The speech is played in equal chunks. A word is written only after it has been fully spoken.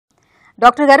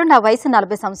Doctor గారు, నా వయసు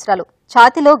 40 సంవత్సరాలు.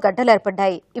 ఛాతీలో గడ్డలు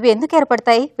ఏర్పడ్డాయి. ఇవి ఎందుకు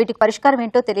ఏర్పడతాయి? వీటికి పరిష్కారం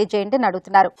ఏంటో తెలియజేయండి అని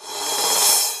అడుగుతున్నారు.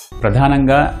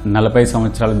 ప్రధానంగా 40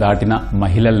 సంవత్సరాలు దాటిన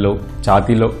మహిళల్లో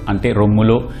ఛాతీలో అంటే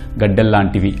రొమ్ములో గడ్డలు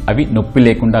లాంటివి అవి నొప్పి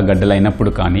లేకుండా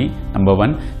గడ్డలైనప్పుడు కానీ నంబర్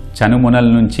 1 చనుమొనల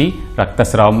నుంచి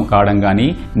రక్తస్రావం కావడం కానీ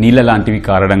నీళ్ళ లాంటివి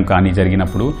కారడం కానీ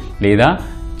జరిగినప్పుడు, లేదా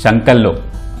చంకల్లో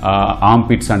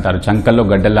ఆంపిట్స్ అంటారు, చంకల్లో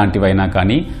గడ్డలు లాంటివైనా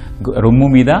కానీ, రొమ్ము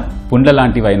మీద పుండ్ల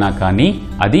లాంటివైనా కానీ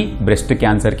అది బ్రెస్ట్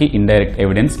క్యాన్సర్కి ఇండైరెక్ట్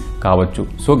ఎవిడెన్స్ కావచ్చు.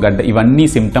 సో ఇవన్నీ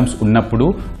సిమ్టమ్స్ ఉన్నప్పుడు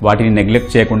వాటిని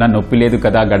నెగ్లెక్ట్ చేయకుండా నొప్పి లేదు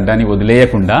కదా గడ్డ అని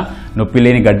వదిలేయకుండా, నొప్పి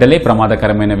లేని గడ్డలే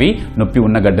ప్రమాదకరమైనవి నొప్పి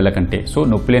ఉన్న గడ్డల కంటే. సో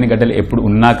నొప్పి లేని గడ్డలు ఎప్పుడు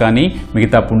ఉన్నా కానీ,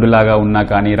 మిగతా పుండులాగా ఉన్నా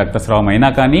కానీ, రక్తస్రావం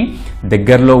అయినా కానీ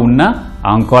దగ్గరలో ఉన్న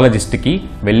ఆంకాలజిస్ట్కి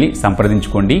వెళ్ళి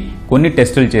సంప్రదించుకోండి. కొన్ని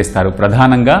టెస్టులు చేస్తారు,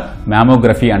 ప్రధానంగా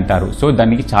మ్యామోగ్రఫీ అంటారు. సో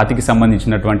దానికి ఛాతీకి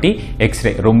సంబంధించినటువంటి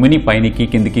ఎక్స్రే, రొమ్ముని పైనికి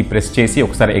కిందికి ప్రెస్ చేసి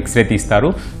ఒకసారి ఎక్స్రే తీస్తారు.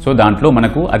 సో దాంట్లో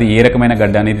మనకు అది ఏ రకమైన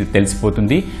గడ్డ అనేది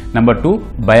తెలిసిపోతుంది. నెంబర్ 2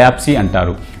 బయాప్సీ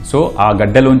అంటారు. సో ఆ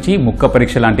గడ్డలోంచి ముక్క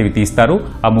పరీక్ష లాంటివి తీస్తారు.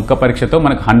 ఆ ముక్క పరీక్షతో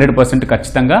మనకు 100%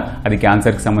 ఖచ్చితంగా అది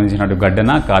క్యాన్సర్కి సంబంధించిన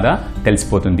గడ్డనా కాదా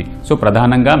తెలిసిపోతుంది. సో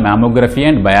ప్రధానంగా మ్యామోగ్రఫీ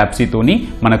అండ్ బయాప్సీతోని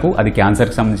మనకు అది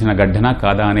క్యాన్సర్కి సంబంధించిన గడ్డనా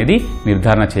కాదా అనేది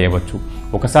నిర్ధారణ చేయవచ్చు.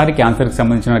 ఒకసారి క్యాన్సర్కి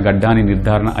సంబంధించిన గడ్డ అని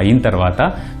నిర్ధారణ అయిన తర్వాత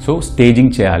సో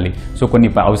స్టేజింగ్ చేయాలి. సో కొన్ని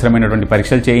అవసరమైనటువంటి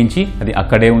పరీక్షలు చేయించి అది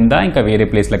అక్కడే ఉందా ఇంకా వేరే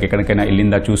ప్లేస్లకు ఎక్కడికైనా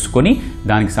వెళ్ళిందా చూసుకొని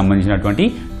దానికి సంబంధించినటువంటి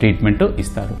ట్రీట్మెంట్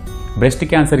ఇస్తారు. బ్రెస్ట్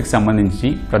క్యాన్సర్కి సంబంధించి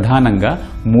ప్రధానంగా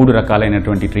 3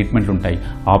 రకాలైనటువంటి ట్రీట్మెంట్లు ఉంటాయి.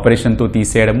 ఆపరేషన్తో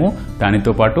తీసేయడము,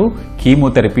 దానితో పాటు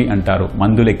కీమోథెరపీ అంటారు,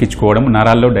 మందులు ఎక్కించుకోవడం,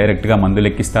 నరాల్లో డైరెక్ట్గా మందులు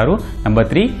ఎక్కిస్తారు. నెంబర్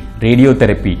 3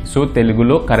 రేడియోథెరపీ, సో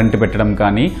తెలుగులో కరెంటు పెట్టడం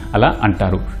కానీ అలా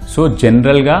అంటారు. సో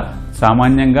జనరల్గా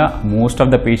సామాన్యంగా మోస్ట్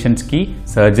ఆఫ్ ద పేషెంట్స్కి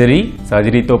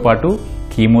సర్జరీతో పాటు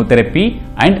కీమోథెరపీ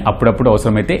అండ్ అప్పుడప్పుడు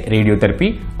అవసరమైతే రేడియోథెరపీ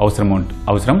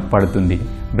అవసరం పడుతుంది.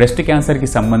 బ్రెస్ట్ క్యాన్సర్కి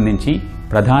సంబంధించి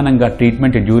ప్రధానంగా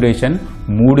ట్రీట్మెంట్ డ్యూరేషన్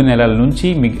 3 నెలల నుంచి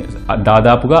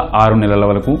దాదాపుగా 6 నెలల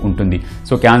వరకు ఉంటుంది.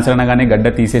 సో క్యాన్సర్ అనగానే గడ్డ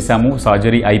తీసేసాము,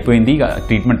 సర్జరీ అయిపోయింది,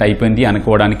 ట్రీట్మెంట్ అయిపోయింది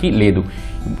అనుకోవడానికి లేదు.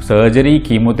 సర్జరీ,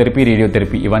 కీమోథెరపీ,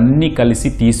 రేడియోథెరపీ ఇవన్నీ కలిసి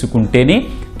తీసుకుంటేనే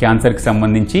క్యాన్సర్కి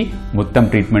సంబంధించి మొత్తం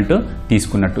ట్రీట్మెంట్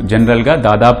తీసుకున్నట్టు. జనరల్గా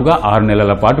దాదాపుగా 6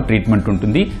 నెలల పాటు ట్రీట్మెంట్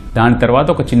ఉంటుంది. దాని తర్వాత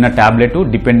ఒక చిన్న ట్యాబ్లెట్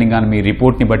డిపెండింగ్ ఆన్ మీ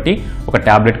రిపోర్ట్ని బట్టి ఒక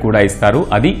ట్యాబ్లెట్ కూడా ఇస్తారు.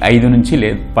 అది 5 నుంచి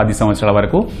 10 సంవత్సరాల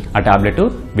వరకు ఆ ట్యాబ్లెట్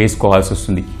వేసుకోవాల్సి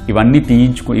వస్తుంది.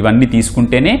 ఇవన్నీ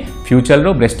తీసుకుంటేనే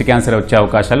ఫ్యూచర్లో బ్రెస్ట్ క్యాన్సర్ వచ్చే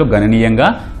అవకాశాలు గణనీయంగా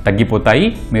తగ్గిపోతాయి.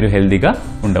 మీరు హెల్తీగా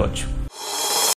ఉండవచ్చు.